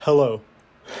Hello.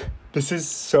 This is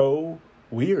so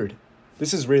weird.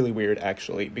 This is really weird,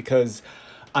 actually, because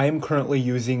I am currently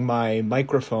using my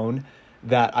microphone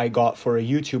that I got for a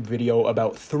YouTube video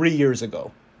about 3 years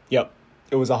ago. Yep,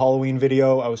 it was a Halloween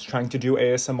video. I was trying to do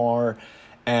ASMR,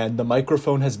 and the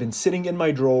microphone has been sitting in my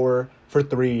drawer for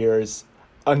 3 years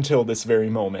until this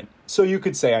very moment. So you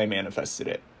could say I manifested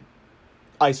it.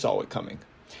 I saw it coming.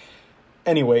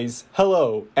 Anyways,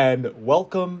 hello, and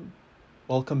welcome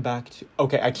back to...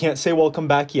 Okay, I can't say welcome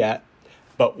back yet,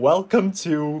 but welcome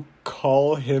to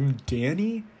Call Him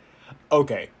Danny?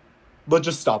 Okay, let's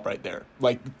just stop right there.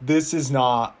 This is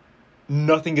not...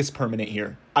 Nothing is permanent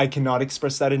here. I cannot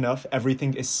express that enough.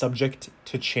 Everything is subject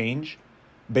to change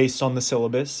based on the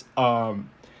syllabus. I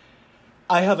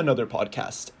have another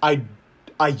podcast. I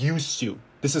used to.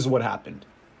 This is what happened.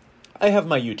 I have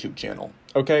my YouTube channel,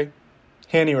 okay?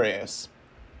 Hanny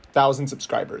 1,000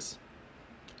 subscribers.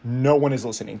 No one is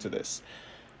listening to this.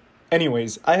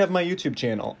 Anyways, I have my YouTube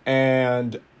channel,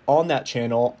 and on that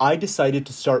channel, I decided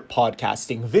to start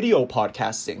podcasting, video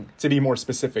podcasting, to be more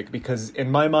specific, because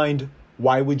in my mind,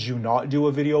 why would you not do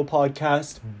a video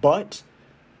podcast? But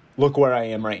look where I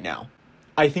am right now.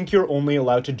 I think you're only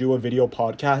allowed to do a video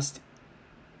podcast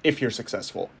if you're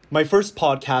successful. My first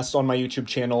podcast on my YouTube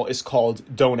channel is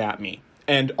called Don't At Me.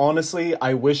 And honestly,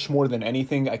 I wish more than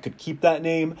anything I could keep that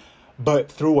name,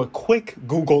 but through a quick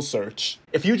Google search,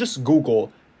 if you just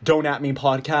Google Don't At Me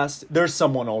podcast, there's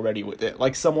someone already with it.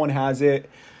 Someone has it.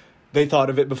 They thought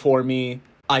of it before me.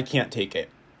 I can't take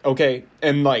it. Okay?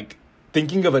 And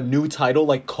thinking of a new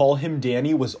title, Call Him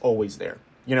Danny was always there.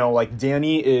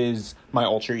 Danny is my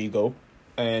alter ego.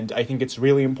 And I think it's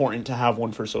really important to have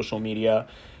one for social media,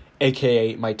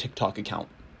 aka my TikTok account,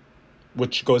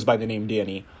 which goes by the name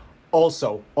Danny.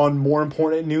 Also, on more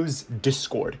important news,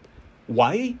 Discord.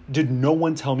 Why did no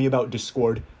one tell me about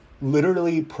Discord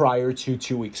literally prior to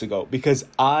 2 weeks ago? Because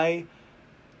I've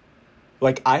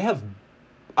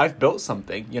built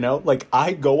something,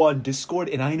 I go on Discord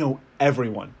and I know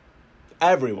everyone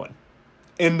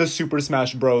in the Super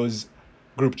Smash Bros.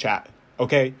 Group chat,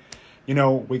 okay?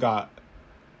 We got,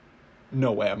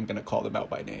 no way I'm gonna call them out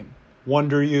by name.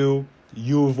 Wonder You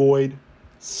Void,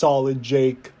 Solid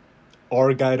Jake,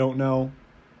 Arg I don't know,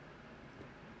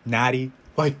 Natty.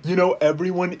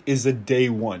 Everyone is a day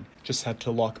one. Just had to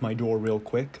lock my door real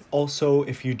quick. Also,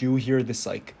 if you do hear this,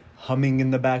 humming in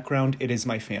the background, it is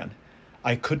my fan.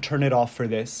 I could turn it off for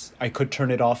this. I could turn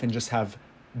it off and just have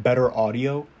better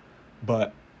audio,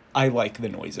 but I like the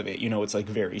noise of it. It's,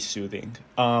 very soothing.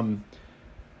 I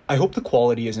hope the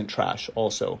quality isn't trash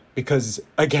also, because,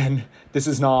 again, this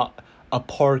is not a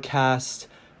Parcast,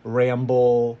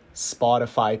 Ramble,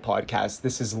 Spotify podcast.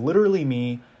 This is literally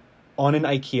me on an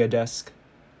IKEA desk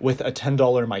with a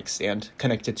 $10 mic stand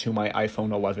connected to my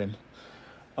iPhone 11.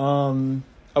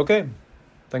 Okay.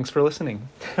 Thanks for listening.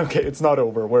 Okay, it's not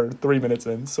over. We're 3 minutes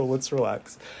in, so let's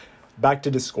relax. Back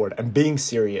to Discord. I'm being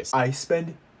serious. I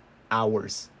spend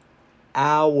hours.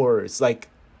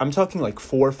 I'm talking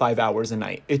 4 or 5 hours a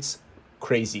night. It's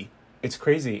crazy.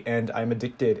 And I'm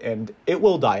addicted, and it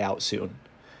will die out soon.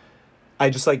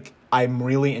 I'm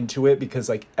really into it because,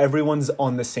 everyone's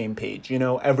on the same page,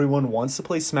 Everyone wants to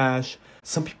play Smash.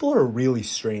 Some people are really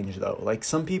strange, though.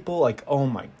 Some people, oh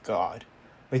my god.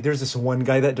 There's this one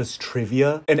guy that does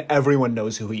trivia, and everyone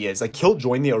knows who he is. He'll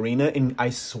join the arena, and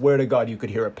I swear to God, you could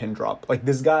hear a pin drop.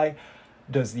 This guy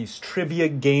does these trivia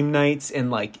game nights,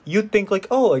 and, you'd think,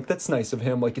 that's nice of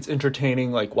him. It's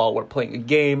entertaining, while we're playing a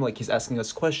game, he's asking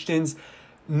us questions.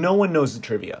 No one knows the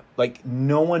trivia.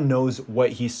 No one knows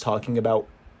what he's talking about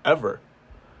ever.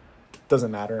 Doesn't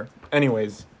matter.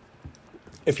 Anyways,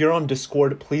 if you're on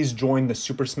Discord, please join the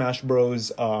Super Smash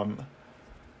Bros.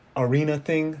 Arena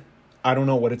thing. I don't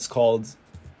know what it's called.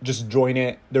 Just join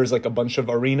it. There's a bunch of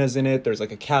arenas in it. There's a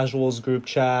casuals group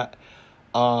chat.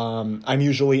 I'm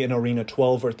usually in arena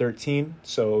 12 or 13,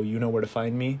 so you know where to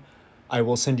find me. I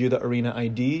will send you the arena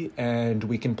ID, and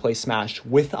we can play Smash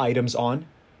with items on.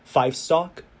 5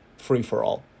 stock, free for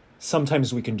all.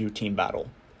 Sometimes we can do team battle.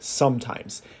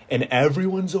 Sometimes. And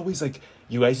everyone's always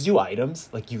you guys do items?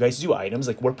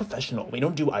 We're professional. We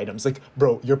don't do items.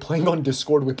 Bro, you're playing on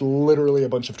Discord with literally a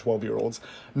bunch of 12-year-olds.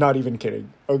 Not even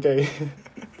kidding, okay?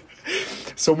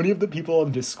 So many of the people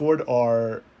on Discord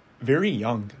are very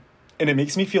young. And it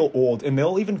makes me feel old. And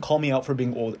they'll even call me out for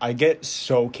being old. I get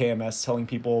so KMS telling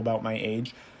people about my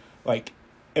age.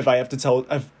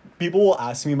 If people will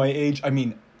ask me my age,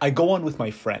 I go on with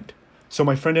my friend. So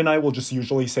my friend and I will just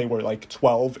usually say we're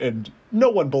 12, and no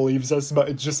one believes us, but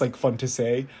it's just fun to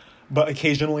say. But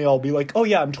occasionally I'll be oh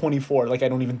yeah, I'm 24. I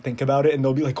don't even think about it. And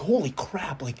they'll be holy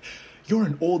crap, you're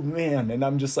an old man. And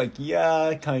I'm just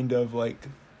yeah, kind of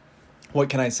What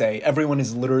can I say? Everyone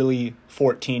is literally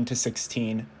 14 to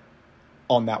 16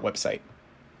 on that website.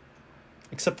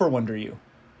 Except for Wonder You.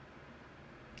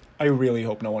 I really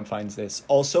hope no one finds this.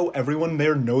 Also, everyone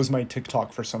there knows my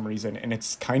TikTok for some reason, and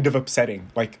it's kind of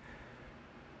upsetting. Like,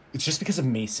 it's just because of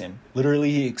Mason.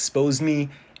 Literally, he exposed me,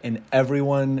 and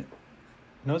everyone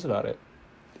knows about it.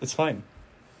 It's fine.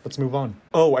 Let's move on.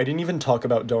 Oh, I didn't even talk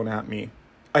about Don't At Me.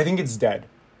 I think it's dead.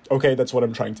 Okay, that's what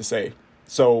I'm trying to say.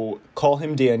 So, Call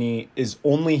Him Danny is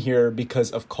only here because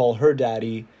of Call Her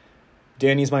Daddy.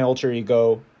 Danny's my alter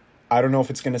ego. I don't know if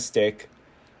it's going to stick.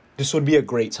 This would be a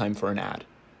great time for an ad.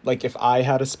 Like, if I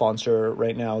had a sponsor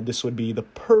right now, this would be the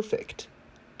perfect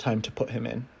time to put him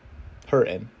in. Her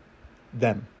in.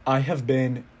 Them. I have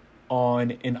been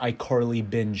on an iCarly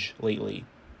binge lately.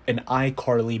 An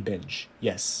iCarly binge.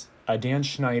 Yes. A Dan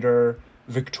Schneider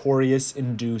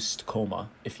Victorious-induced coma,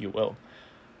 if you will.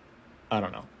 I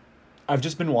don't know. I've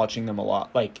just been watching them a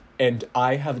lot. Like, and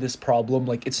I have this problem,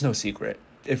 like, it's no secret.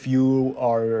 If you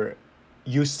are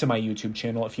used to my YouTube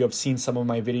channel, if you have seen some of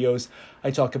my videos,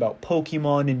 I talk about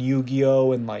Pokemon and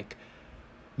Yu-Gi-Oh! And, like,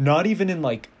 not even in,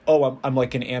 like, oh, I'm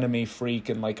like an anime freak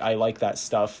and, like, I like that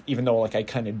stuff, even though, like, I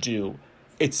kind of do.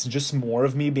 It's just more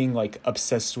of me being, like,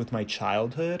 obsessed with my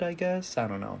childhood, I guess. I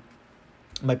don't know.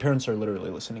 My parents are literally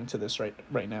listening to this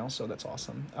right now, so that's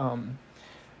awesome.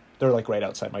 They're, like, right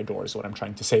outside my door is what I'm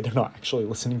trying to say. They're not actually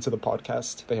listening to the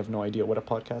podcast. They have no idea what a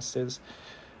podcast is.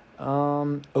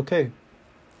 Okay.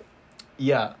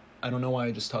 Yeah, I don't know why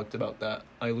I just talked about that.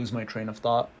 I lose my train of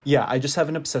thought. Yeah, I just have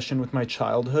an obsession with my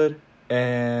childhood,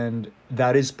 and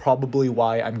that is probably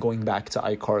why I'm going back to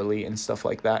iCarly and stuff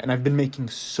like that. And I've been making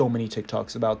so many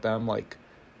TikToks about them, like,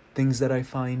 things that I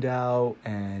find out,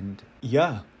 and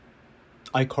yeah,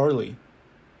 iCarly.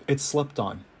 It's slept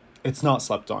on. It's not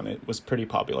slept on. It was pretty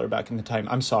popular back in the time.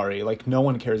 I'm sorry. Like, no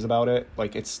one cares about it.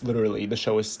 Like, it's literally, the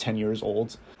show is 10 years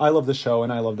old. I love the show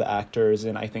and I love the actors.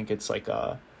 And I think it's like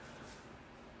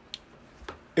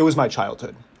it was my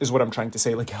childhood is what I'm trying to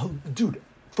say. Like, hell, dude,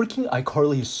 freaking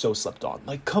iCarly is so slept on.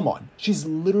 Like, come on. She's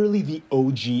literally the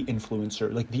OG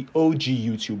influencer. Like, the OG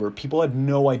YouTuber. People had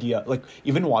no idea. Like,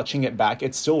 even watching it back,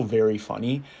 it's still very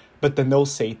funny. But then they'll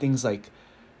say things like,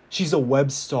 she's a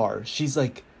web star. She's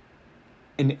like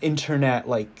an internet,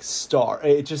 like, star.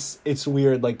 It's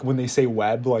weird, like, when they say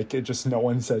web, like, it just, no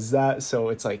one says that. So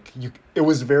it's like, it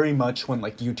was very much when,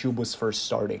 like, YouTube was first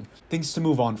starting. Things to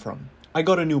move on from. I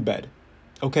got a new bed,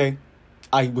 okay?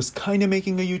 I was kind of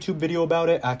making a YouTube video about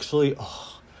it, actually.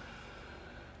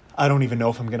 I don't even know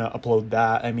if I'm gonna upload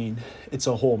that. I mean, it's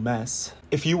a whole mess.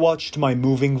 If you watched my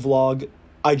moving vlog,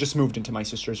 I just moved into my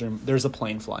sister's room. There's a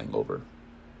plane flying over.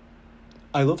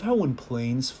 I love how when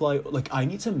planes fly, like, I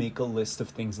need to make a list of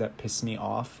things that piss me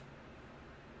off.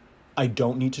 I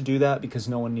don't need to do that because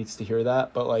no one needs to hear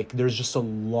that, but, like, there's just a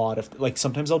lot of, like,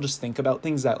 sometimes I'll just think about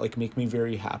things that, like, make me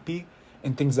very happy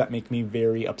and things that make me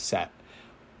very upset.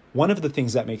 One of the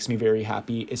things that makes me very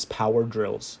happy is power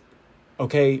drills.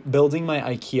 Okay, building my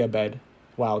IKEA bed.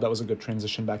 Wow, that was a good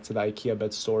transition back to the IKEA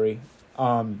bed story.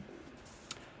 I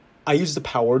used a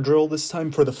power drill this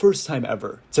time for the first time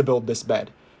ever to build this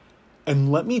bed.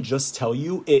 And let me just tell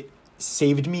you, it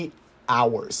saved me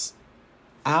hours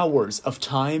of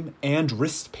time and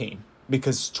wrist pain,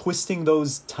 because twisting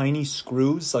those tiny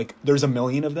screws, like, there's a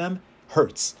million of them,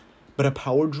 hurts. But a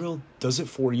power drill does it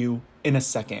for you in a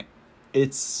second.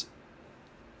 It's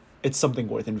something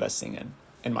worth investing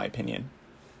in my opinion,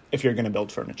 if you're going to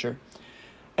build furniture.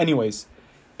 Anyways,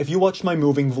 if you watched my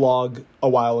moving vlog a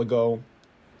while ago,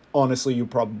 honestly, you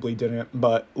probably didn't,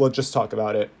 but let's just talk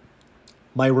about it.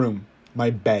 My room. My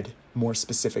bed, more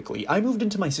specifically. I moved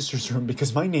into my sister's room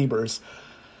because my neighbors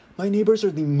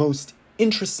are the most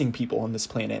interesting people on this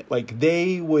planet. Like,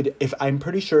 I'm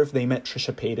pretty sure if they met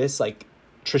Trisha Paytas, like,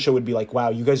 Trisha would be like, wow,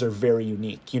 you guys are very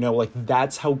unique. You know, like,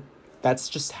 that's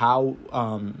just how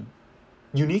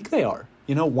unique they are.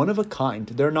 You know, one of a kind.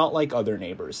 They're not like other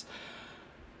neighbors.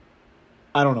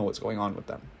 I don't know what's going on with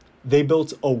them. They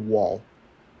built a wall,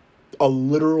 a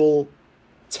literal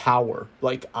tower.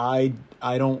 Like,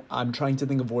 I'm trying to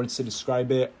think of words to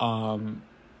describe it.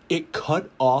 It cut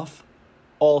off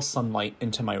all sunlight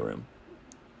into my room.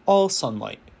 All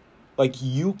sunlight. Like,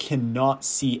 you cannot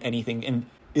see anything. And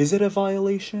is it a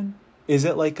violation? Is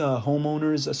it like a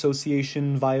homeowners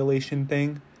association violation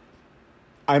thing?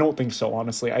 I don't think so,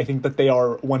 honestly. I think that they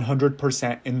are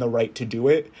 100% in the right to do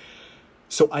it.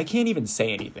 So I can't even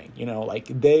say anything, you know, like,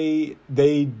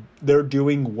 they're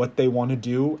doing what they want to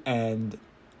do, and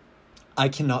I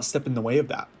cannot step in the way of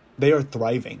that. They are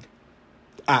thriving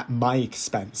at my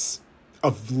expense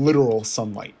of literal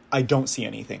sunlight. I don't see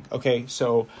anything, okay?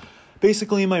 So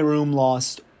basically my room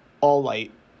lost all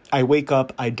light. I wake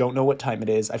up, I don't know what time it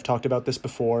is. I've talked about this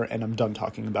before and I'm done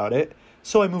talking about it.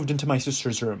 So I moved into my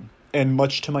sister's room. And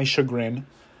much to my chagrin,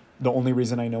 the only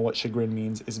reason I know what chagrin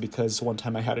means is because one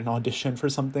time I had an audition for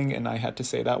something and I had to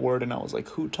say that word and I was like,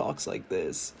 who talks like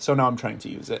this? So now I'm trying to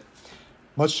use it.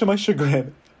 Much to my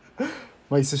chagrin,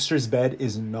 my sister's bed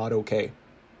is not okay.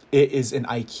 It is an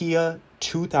IKEA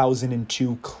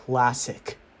 2002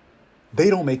 classic. They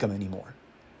don't make them anymore.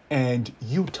 And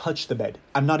you touch the bed.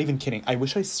 I'm not even kidding. I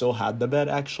wish I still had the bed,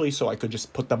 actually, so I could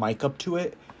just put the mic up to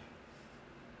it.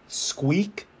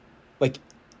 Squeak. Like,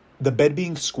 the bed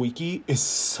being squeaky is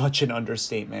such an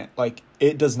understatement. Like,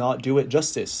 it does not do it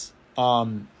justice.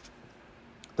 The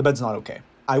bed's not okay.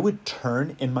 I would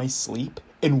turn in my sleep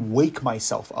and wake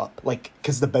myself up. Like,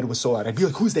 because the bed was so loud. I'd be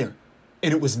like, who's there?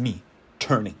 And it was me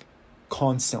turning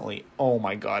constantly. Oh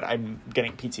my God. I'm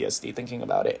getting PTSD thinking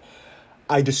about it.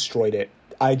 I destroyed it.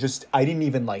 I didn't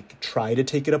even like try to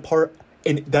take it apart.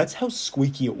 And that's how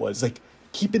squeaky it was. Like,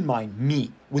 keep in mind,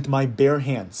 me with my bare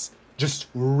hands, just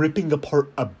ripping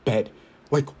apart a bed,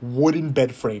 like wooden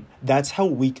bed frame. That's how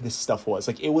weak this stuff was.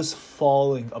 Like, it was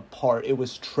falling apart. It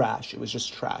was trash. It was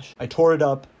just trash. I tore it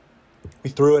up.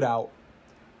 We threw it out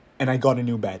and I got a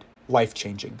new bed.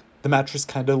 Life-changing. The mattress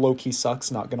kind of low-key sucks,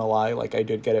 not gonna lie. Like, I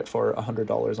did get it for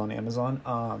 $100 on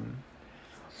Amazon.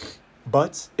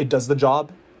 But it does the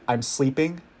job. I'm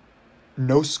sleeping,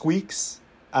 no squeaks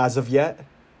as of yet,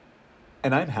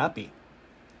 and I'm happy.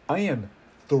 I am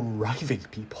thriving,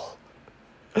 people.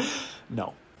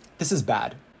 No, this is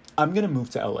bad. I'm gonna move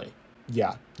to LA.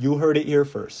 Yeah, you heard it here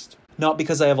first. Not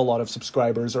because I have a lot of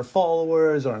subscribers or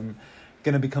followers, or I'm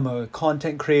gonna become a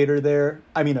content creator there.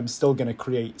 I mean, I'm still gonna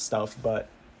create stuff, but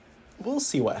we'll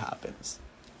see what happens.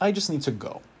 I just need to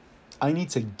go. I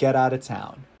need to get out of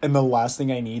town. And the last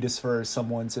thing I need is for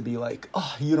someone to be like,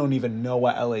 oh, you don't even know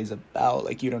what LA's about.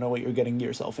 Like, you don't know what you're getting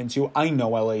yourself into. I know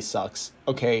LA sucks.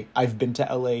 Okay, I've been to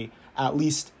LA at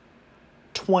least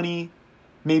 20,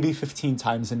 maybe 15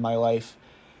 times in my life.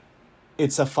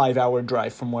 It's a 5-hour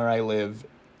drive from where I live.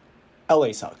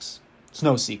 LA sucks. It's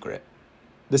no secret.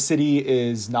 The city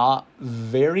is not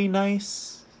very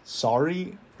nice.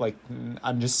 Sorry. Like,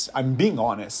 I'm being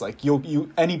honest. Like,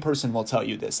 any person will tell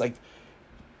you this. Like,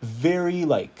 very,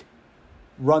 like,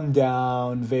 run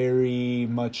down, very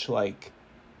much, like,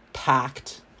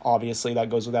 packed. Obviously,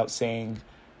 that goes without saying.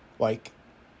 Like,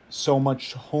 so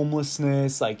much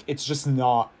homelessness. Like, it's just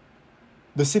not,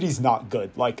 the city's not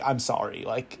good. Like, I'm sorry.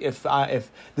 Like, if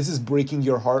this is breaking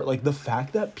your heart, like, the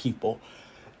fact that people,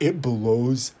 it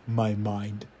blows my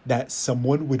mind that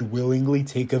someone would willingly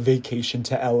take a vacation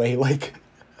to LA. Like,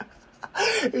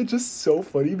 it's just so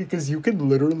funny because you can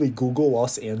literally Google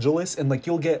Los Angeles and like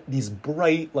you'll get these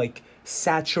bright, like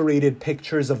saturated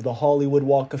pictures of the Hollywood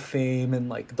Walk of Fame and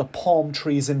like the palm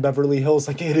trees in Beverly Hills.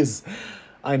 Like, it is,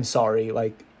 I'm sorry,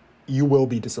 like, you will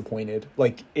be disappointed.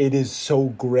 Like, it is so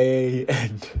gray,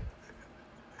 and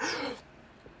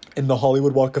the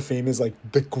Hollywood Walk of Fame is like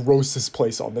the grossest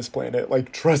place on this planet.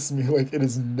 Like, trust me, like, it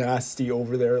is nasty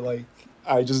over there. Like,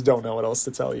 I just don't know what else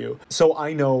to tell you. So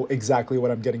I know exactly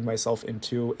what I'm getting myself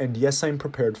into. And yes, I'm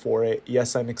prepared for it.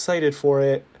 Yes, I'm excited for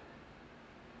it.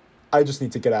 I just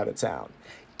need to get out of town.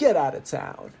 Get out of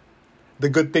town. The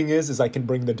good thing is I can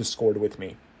bring the Discord with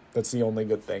me. That's the only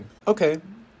good thing. Okay.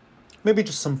 Maybe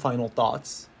just some final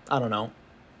thoughts. I don't know.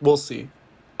 We'll see.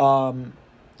 You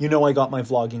know, I got my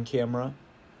vlogging camera.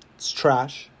 It's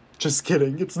trash. Just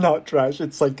kidding. It's not trash.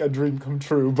 It's like a dream come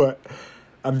true, but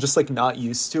I'm just like not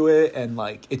used to it, and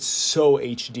like it's so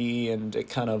HD and it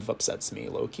kind of upsets me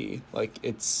low key. Like,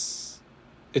 it's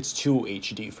too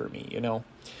HD for me, you know?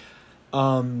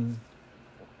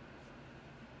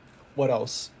 What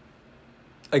else?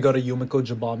 I got a Yumiko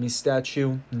Jabami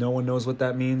statue. No one knows what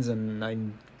that means, and I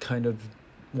kind of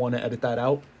want to edit that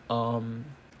out.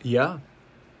 Yeah.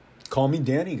 Call me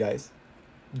Danny, guys.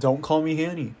 Don't call me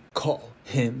Hanny. Call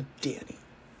him Danny.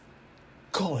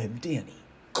 Call him Danny.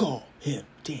 Call him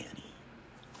Danny.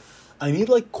 I need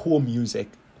like cool music.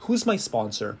 Who's my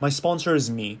sponsor? My sponsor is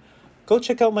me. Go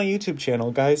check out my YouTube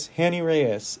channel, guys. Hanny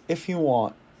Reyes, if you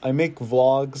want. I make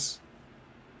vlogs.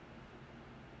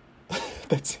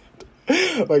 That's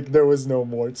it. Like, there was no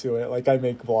more to it. Like, I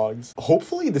make vlogs.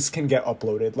 Hopefully this can get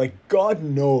uploaded. Like, God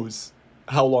knows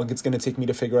how long it's going to take me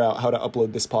to figure out how to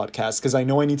upload this podcast. Because I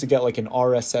know I need to get like an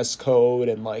RSS code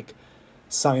and like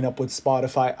sign up with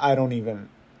Spotify. I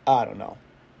don't know.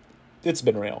 It's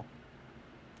been real.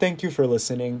 Thank you for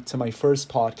listening to my first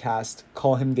podcast.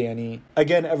 Call him Danny.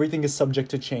 Again, everything is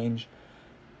subject to change.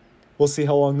 We'll see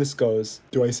how long this goes.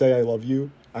 Do I say I love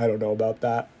you? I don't know about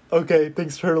that. Okay,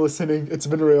 thanks for listening. It's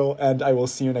been real, and I will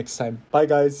see you next time. Bye,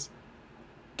 guys.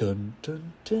 Dun,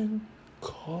 dun, dun.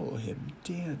 Call him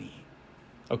Danny.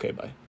 Okay, bye.